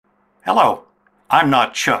Hello, I'm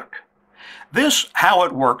not Chuck. This How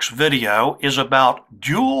It Works video is about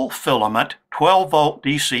dual filament 12-volt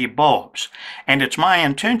DC bulbs, and it's my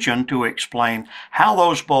intention to explain how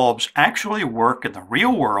those bulbs actually work in the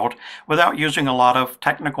real world without using a lot of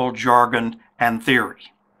technical jargon and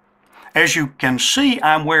theory. As you can see,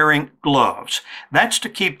 I'm wearing gloves. That's to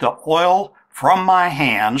keep the oil from my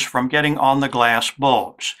hands from getting on the glass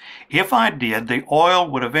bulbs. If I did, the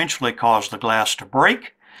oil would eventually cause the glass to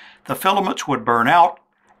break, the filaments would burn out,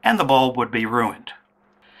 and the bulb would be ruined.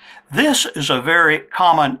 This is a very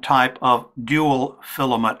common type of dual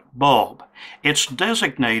filament bulb. It's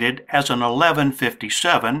designated as an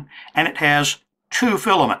 1157, and it has two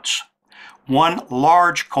filaments. One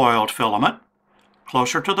large coiled filament,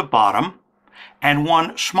 closer to the bottom, and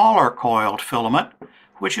one smaller coiled filament,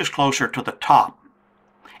 which is closer to the top.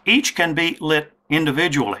 Each can be lit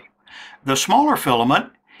individually. The smaller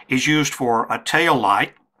filament is used for a tail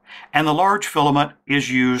light, and the large filament is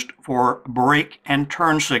used for brake and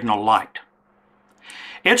turn signal light.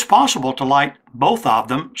 It's possible to light both of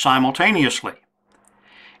them simultaneously.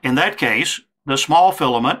 In that case, the small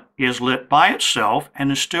filament is lit by itself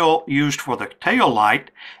and is still used for the tail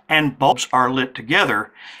light, and bulbs are lit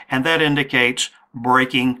together, and that indicates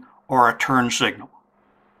braking or a turn signal.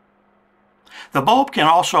 The bulb can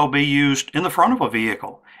also be used in the front of a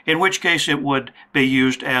vehicle, in which case it would be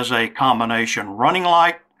used as a combination running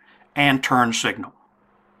light and turn signal.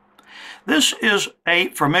 This is a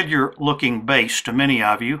familiar looking base to many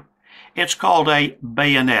of you. It's called a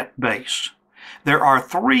bayonet base. There are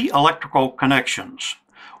three electrical connections,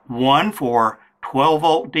 one for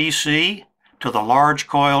 12-volt DC to the large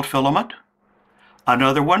coiled filament,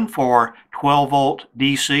 another one for 12-volt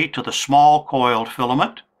DC to the small coiled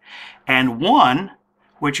filament, and one,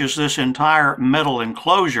 which is this entire metal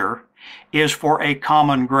enclosure, is for a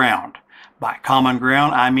common ground. By common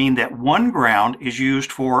ground, I mean that one ground is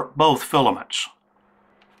used for both filaments.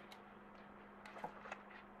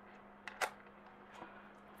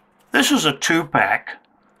 This is a two-pack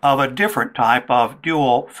of a different type of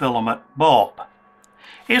dual filament bulb.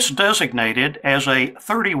 It's designated as a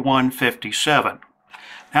 3157.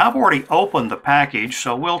 Now, I've already opened the package,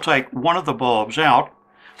 so we'll take one of the bulbs out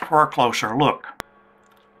for a closer look.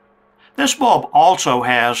 This bulb also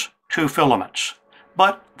has two filaments,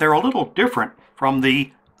 but they're a little different from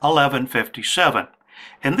the 1157.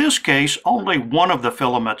 In this case, only one of the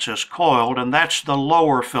filaments is coiled, and that's the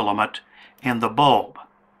lower filament in the bulb.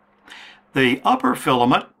 The upper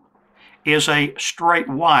filament is a straight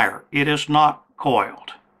wire. It is not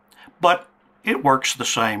coiled, but it works the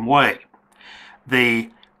same way. The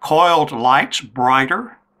coiled light's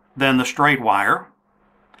brighter than the straight wire.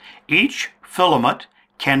 Each filament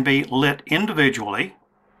can be lit individually.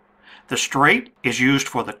 The straight is used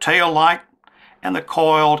for the tail light, and the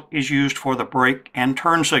coiled is used for the brake and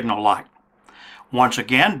turn signal light. Once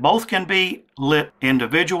again, both can be lit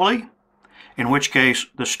individually, in which case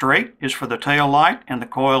the straight is for the tail light and the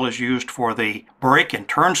coil is used for the brake and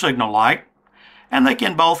turn signal light, and they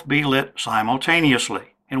can both be lit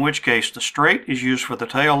simultaneously, in which case the straight is used for the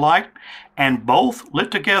tail light and both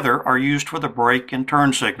lit together are used for the brake and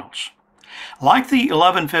turn signals. Like the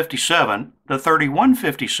 1157, the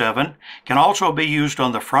 3157 can also be used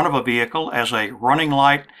on the front of a vehicle as a running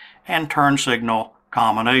light and turn signal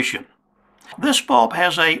combination. This bulb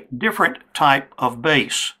has a different type of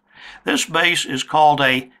base. This base is called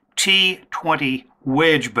a T20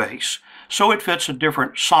 wedge base, so it fits a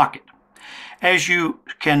different socket. As you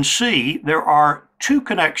can see, there are two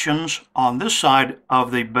connections on this side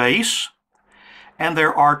of the base, and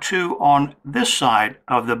there are two on this side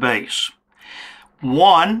of the base.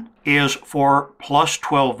 One is for plus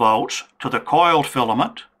 12 volts to the coiled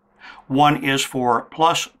filament. One is for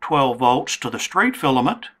plus 12 volts to the straight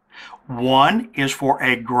filament. One is for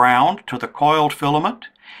a ground to the coiled filament,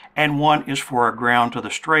 and one is for a ground to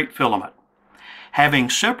the straight filament.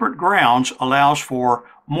 Having separate grounds allows for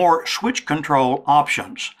more switch control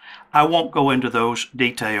options. I won't go into those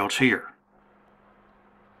details here.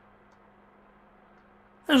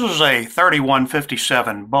 This is a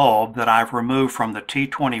 3157 bulb that I've removed from the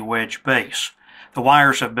T20 wedge base. The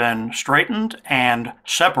wires have been straightened and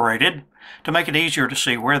separated to make it easier to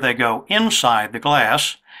see where they go inside the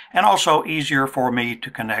glass, and also easier for me to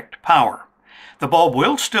connect power. The bulb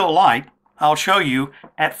will still light. I'll show you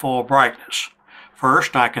at full brightness.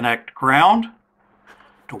 First, I connect ground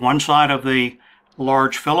to one side of the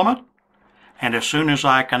large filament, and as soon as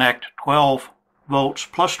I connect 12 volts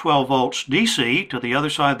plus 12 volts DC to the other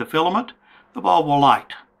side of the filament, the bulb will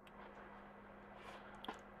light.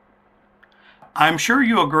 I'm sure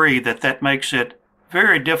you agree that that makes it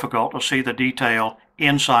very difficult to see the detail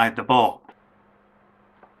inside the bulb.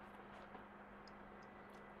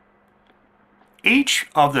 Each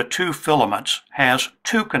of the two filaments has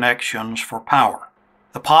two connections for power.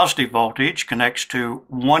 The positive voltage connects to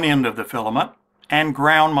one end of the filament, and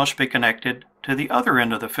ground must be connected to the other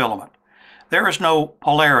end of the filament. There is no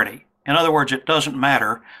polarity. In other words, it doesn't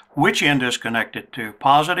matter which end is connected to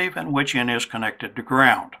positive and which end is connected to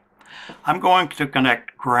ground. I'm going to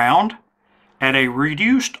connect ground at a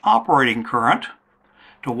reduced operating current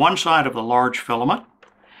to one side of the large filament,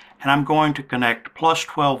 and I'm going to connect plus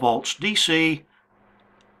 12 volts DC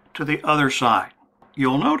to the other side.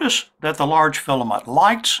 You'll notice that the large filament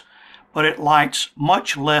lights, but it lights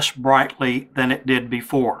much less brightly than it did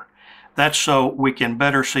before. That's so we can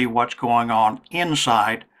better see what's going on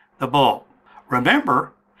inside the bulb.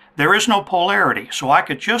 Remember, there is no polarity, so I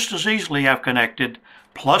could just as easily have connected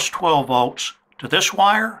plus 12 volts to this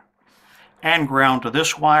wire and ground to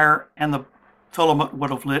this wire, and the filament would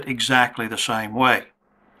have lit exactly the same way.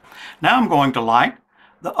 Now I'm going to light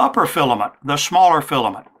the upper filament, the smaller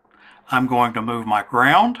filament. I'm going to move my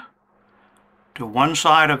ground to one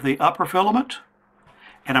side of the upper filament,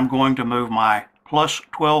 and I'm going to move my plus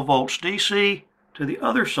 12 volts DC to the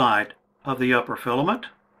other side of the upper filament.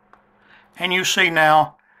 And you see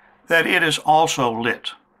now that it is also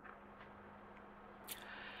lit.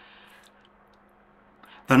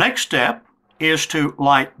 The next step is to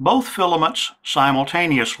light both filaments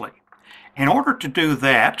simultaneously. In order to do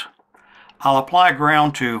that, I'll apply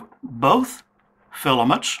ground to both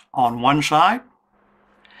filaments on one side,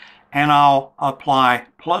 and I'll apply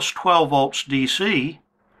plus 12 volts DC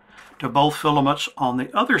to both filaments on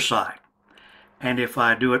the other side. And if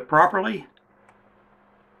I do it properly,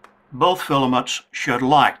 both filaments should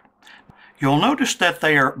light. You'll notice that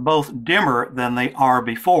they are both dimmer than they are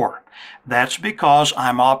before. That's because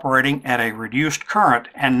I'm operating at a reduced current,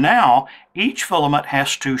 and now each filament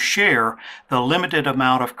has to share the limited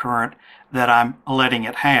amount of current that I'm letting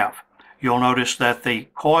it have. You'll notice that the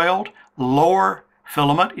coiled lower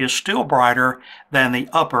filament is still brighter than the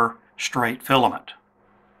upper straight filament.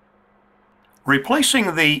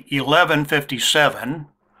 Replacing the 1157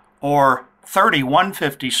 or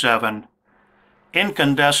 3157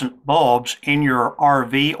 incandescent bulbs in your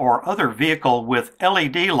RV or other vehicle with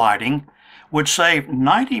LED lighting would save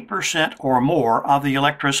 90% or more of the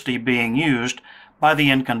electricity being used by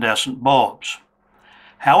the incandescent bulbs.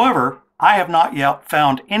 However, I have not yet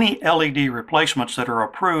found any LED replacements that are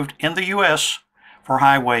approved in the U.S. for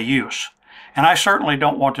highway use, and I certainly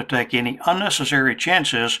don't want to take any unnecessary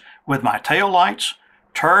chances with my tail lights,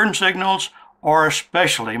 turn signals, or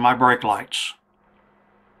especially my brake lights.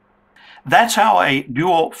 That's how a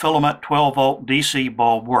dual filament 12 volt DC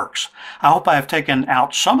bulb works. I hope I have taken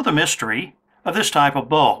out some of the mystery of this type of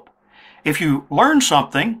bulb. If you learned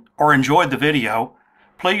something or enjoyed the video,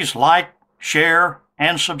 please like, share,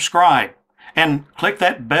 and subscribe. And click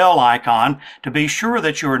that bell icon to be sure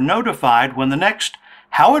that you are notified when the next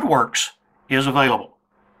How It Works is available.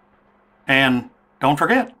 And don't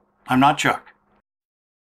forget, I'm not Chuck.